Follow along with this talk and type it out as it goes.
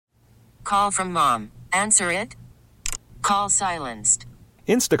call from mom. Answer it. Call silenced.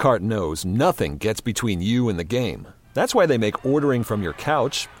 Instacart knows nothing gets between you and the game. That's why they make ordering from your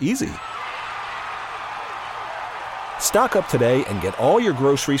couch easy. Stock up today and get all your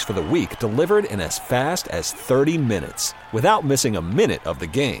groceries for the week delivered in as fast as 30 minutes without missing a minute of the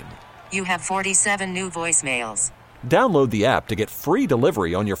game. You have 47 new voicemails. Download the app to get free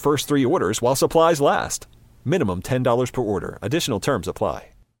delivery on your first 3 orders while supplies last. Minimum $10 per order. Additional terms apply.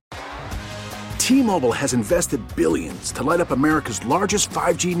 T-Mobile has invested billions to light up America's largest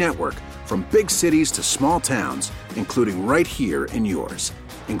 5G network, from big cities to small towns, including right here in yours.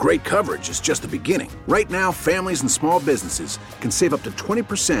 And great coverage is just the beginning. Right now, families and small businesses can save up to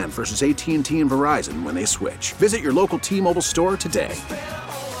 20% versus AT&T and Verizon when they switch. Visit your local T-Mobile store today.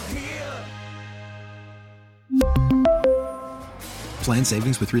 Plan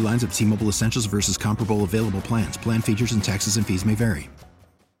savings with 3 lines of T-Mobile Essentials versus comparable available plans. Plan features and taxes and fees may vary.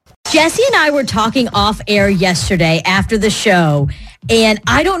 Jessie and I were talking off air yesterday after the show, and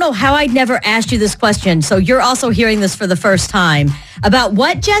I don't know how I'd never asked you this question, so you're also hearing this for the first time, about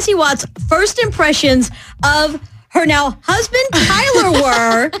what Jessie Watt's first impressions of her now husband, Tyler,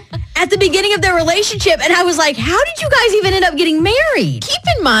 were at the beginning of their relationship. And I was like, how did you guys even end up getting married? Keep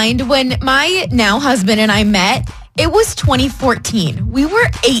in mind, when my now husband and I met, it was 2014. We were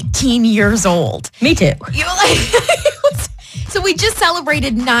 18 years old. Me too. So we just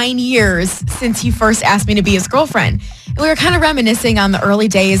celebrated 9 years since he first asked me to be his girlfriend. And we were kind of reminiscing on the early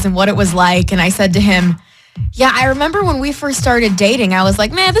days and what it was like. And I said to him, yeah, I remember when we first started dating, I was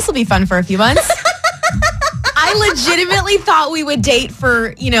like, man, this will be fun for a few months. I legitimately thought we would date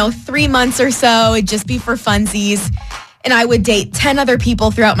for, 3 months or so. It'd just be for funsies. And I would date 10 other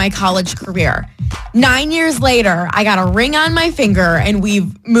people throughout my college career. 9 years later, I got a ring on my finger and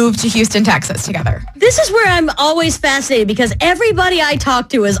we've moved to Houston, Texas together. This is where I'm always fascinated, because everybody I talk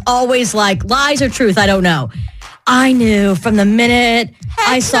to is always like, lies or truth, I don't know. I knew from the minute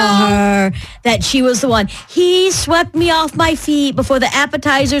I saw her that she was the one. He swept me off my feet before the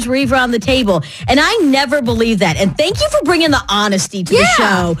appetizers were even on the table. And I never believed that. And thank you for bringing the honesty to the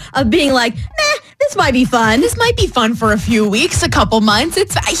show of being like, this might be fun. This might be fun for a few weeks, a couple months. He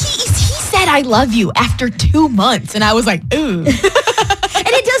said, I love you after 2 months. And I was like, ooh. And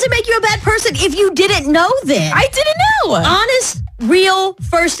it doesn't make you a bad person if you didn't know this. I didn't know. Honest, real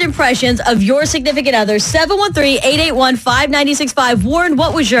first impressions of your significant other. 713-881-5965. Warren,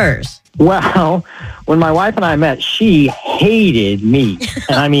 what was yours? Well, when my wife and I met, she hated me.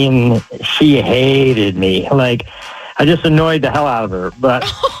 And I mean, she hated me. Like, I just annoyed the hell out of her. But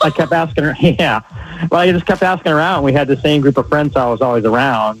I kept asking her, Well, I just kept asking her out. We had the same group of friends I was always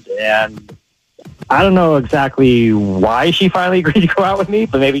around. And I don't know exactly why she finally agreed to go out with me,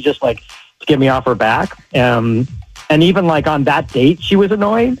 but maybe just like to get me off her back. And even like on that date, she was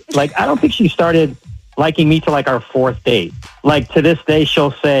annoyed. Like, I don't think she started liking me till like our 4th date. Like, to this day,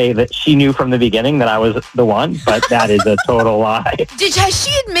 she'll say that she knew from the beginning that I was the one, but that is a total lie. Has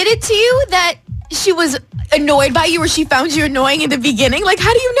she admitted to you that she was annoyed by you, or she found you annoying in the beginning? Like,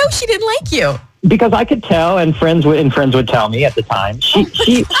 how do you know she didn't like you? Because I could tell, and friends would tell me at the time.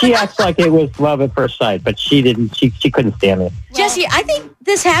 She acts like it was love at first sight, but she didn't. She couldn't stand me. Jesse, I think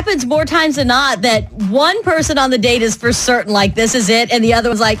this happens more times than not, that one person on the date is for certain, like, this is it, and the other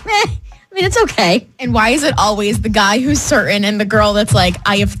one's like, I mean, it's okay. And why is it always the guy who's certain and the girl that's like,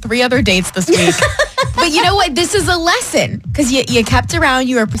 I have 3 other dates this week? But you know what? This is a lesson, because you kept around,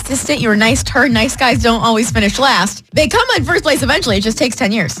 you were persistent, you were nice to her. Nice guys don't always finish last. They come in first place eventually. It just takes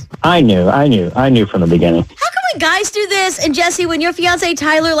 10 years. I knew from the beginning. How come when guys do this, and Jesse, when your fiance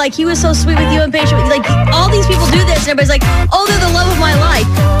Tyler, like, he was so sweet with you and patient with you, like, all these people do this, and everybody's like, oh, they're the love of my life.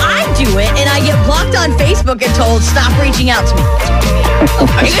 I do it, and I get blocked on Facebook and told, stop reaching out to me.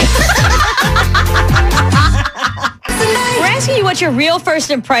 We're asking you what your real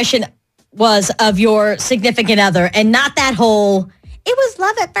first impression was of your significant other, and not that whole, it was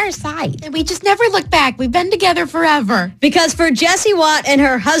love at first sight. And we just never look back. We've been together forever. Because for Jessie Watt and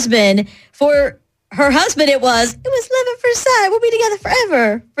her husband, it was love at first sight. We'll be together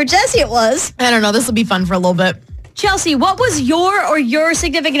forever. For Jessie, it was. I don't know. This will be fun for a little bit. Chelsea, what was your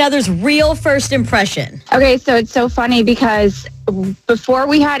significant other's real first impression? Okay, so it's so funny because before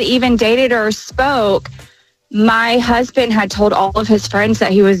we had even dated or spoke, my husband had told all of his friends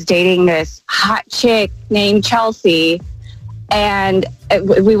that he was dating this hot chick named Chelsea. And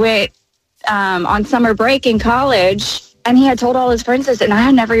we went on summer break in college, and he had told all his friends this, and I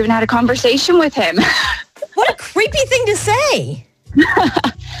had never even had a conversation with him. What a creepy thing to say.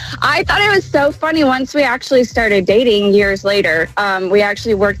 I thought it was so funny. Once we actually started dating years later, we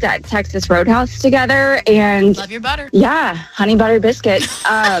actually worked at Texas Roadhouse together. And love your butter. Yeah, honey butter biscuits.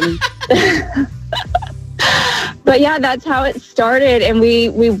 But yeah, that's how it started. And we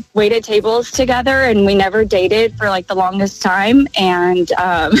waited tables together, and we never dated for like the longest time. And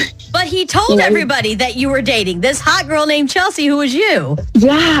but he told everybody that you were dating this hot girl named Chelsea, who was you.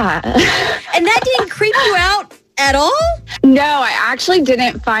 Yeah. And that didn't creep you out at all? No, I actually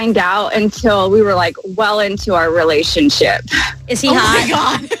didn't find out until we were like well into our relationship. Is he hot? Oh my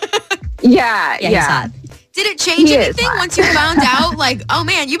God. Yeah. He's hot. Did it change anything once you found out, like, oh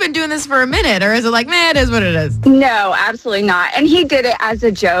man, you've been doing this for a minute? Or is it like, man, it is what it is? No, absolutely not. And he did it as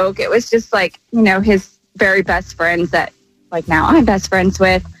a joke. It was just like, his very best friends that like now I'm best friends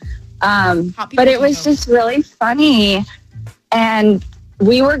with. But it was just really funny. And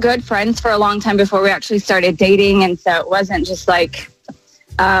we were good friends for a long time before we actually started dating. And so it wasn't just like,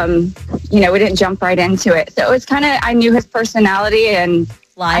 we didn't jump right into it. So it was kind of, I knew his personality and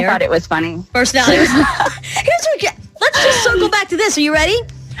Liar. I thought it was funny. Personality was... Let's just circle back to this. Are you ready?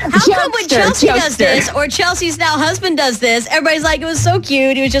 How come when Chelsea does this, or Chelsea's now husband does this, everybody's like, it was so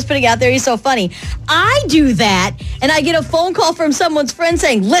cute, he was just putting it out there, he's so funny. I do that, and I get a phone call from someone's friend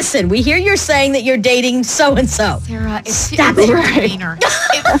saying, listen, we hear you're saying that you're dating so-and-so. Sarah, Stop it. Demeanor.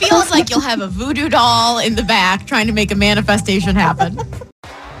 It feels like you'll have a voodoo doll in the back trying to make a manifestation happen.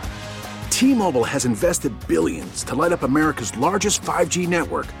 T-Mobile has invested billions to light up America's largest 5G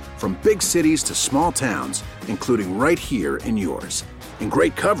network, from big cities to small towns, including right here in yours. And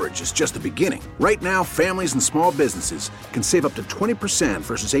great coverage is just the beginning. Right now, families and small businesses can save up to 20%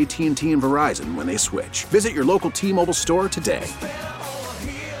 versus AT&T and Verizon when they switch. Visit your local T-Mobile store today.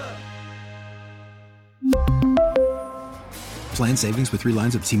 Plan savings with 3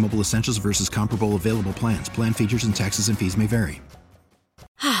 lines of T-Mobile Essentials versus comparable available plans. Plan features and taxes and fees may vary.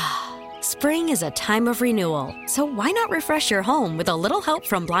 Spring is a time of renewal, so why not refresh your home with a little help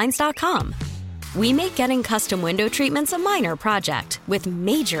from Blinds.com? We make getting custom window treatments a minor project with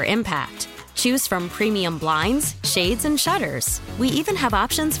major impact. Choose from premium blinds, shades, and shutters. We even have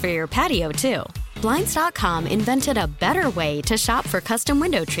options for your patio, too. Blinds.com invented a better way to shop for custom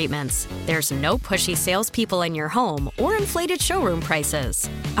window treatments. There's no pushy salespeople in your home or inflated showroom prices.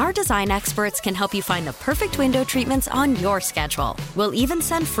 Our design experts can help you find the perfect window treatments on your schedule. We'll even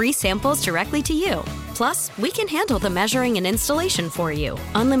send free samples directly to you. Plus, we can handle the measuring and installation for you.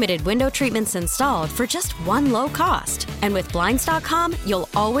 Unlimited window treatments installed for just one low cost. And with Blinds.com, you'll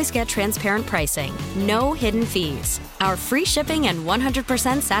always get transparent pricing. No hidden fees. Our free shipping and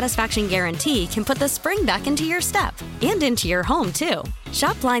 100% satisfaction guarantee can put the spring back into your step and into your home, too.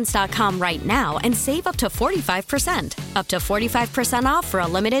 Shop Blinds.com right now and save up to 45%. Up to 45% off for a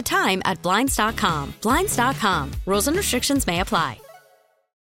limited time at Blinds.com. Blinds.com. Rules and restrictions may apply.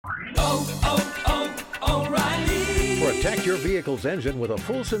 O'Reilly. Protect your vehicle's engine with a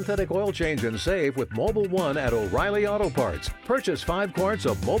full synthetic oil change and save with Mobile One at O'Reilly Auto Parts. Purchase 5 quarts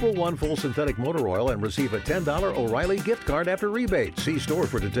of Mobile One full synthetic motor oil and receive a $10 O'Reilly gift card after rebate. See store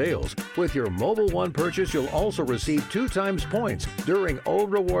for details. With your Mobile One purchase, you'll also receive 2 times points during O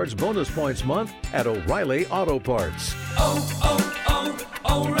Rewards Bonus Points Month at O'Reilly Auto Parts.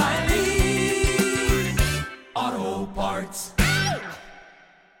 O'Reilly Auto Parts.